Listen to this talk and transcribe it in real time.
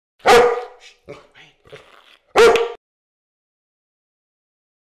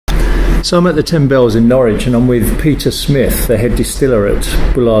So I'm at the 10 Bells in Norwich and I'm with Peter Smith, the head distiller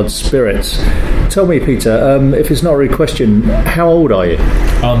at Bullards Spirits. Tell me, Peter, if it's not a rude question, how old are you?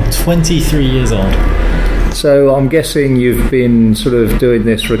 I'm 23 years old. So I'm guessing you've been sort of doing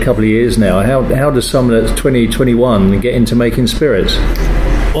this for a couple of years now. How does someone that's 21 get into making spirits?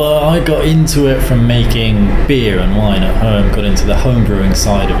 Well, I got into it from making beer and wine at home, got into the home brewing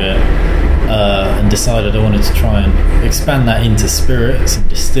side of it, and decided I wanted to try and expand that into spirits and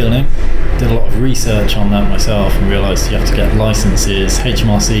distilling. Did a lot of research on that myself and realised you have to get licenses.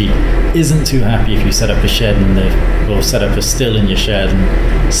 HMRC isn't too happy if you set up a shed or set up a still in your shed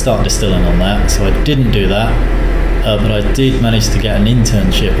and start distilling on that, so I didn't do that. But I did manage to get an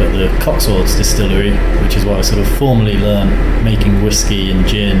internship at the Cotswolds Distillery, which is where I sort of formally learned making whiskey and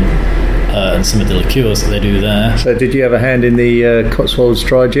gin and some of the liqueurs that they do there. So did you have a hand in the Cotswolds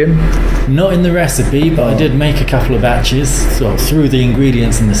dry gin? Not in the recipe, but I did make a couple of batches, sort of threw the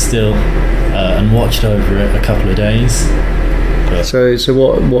ingredients in the still and watched over it a couple of days. So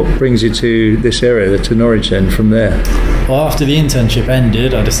what brings you to this area, to Norwich then, from there? Well, after the internship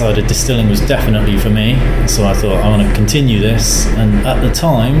ended, I decided distilling was definitely for me, so I thought I want to continue this, and at the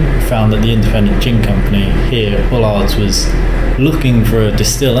time found that the independent gin company here at Bullards was looking for a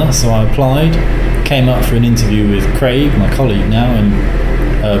distiller, so I applied, came up for an interview with Craig, my colleague now,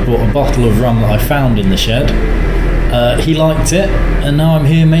 and bought a bottle of rum that I found in the shed. He liked it, and now I'm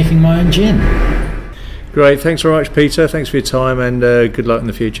here making my own gin. Great, thanks very much, Peter. Thanks for your time, and good luck in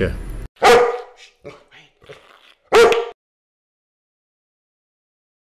the future.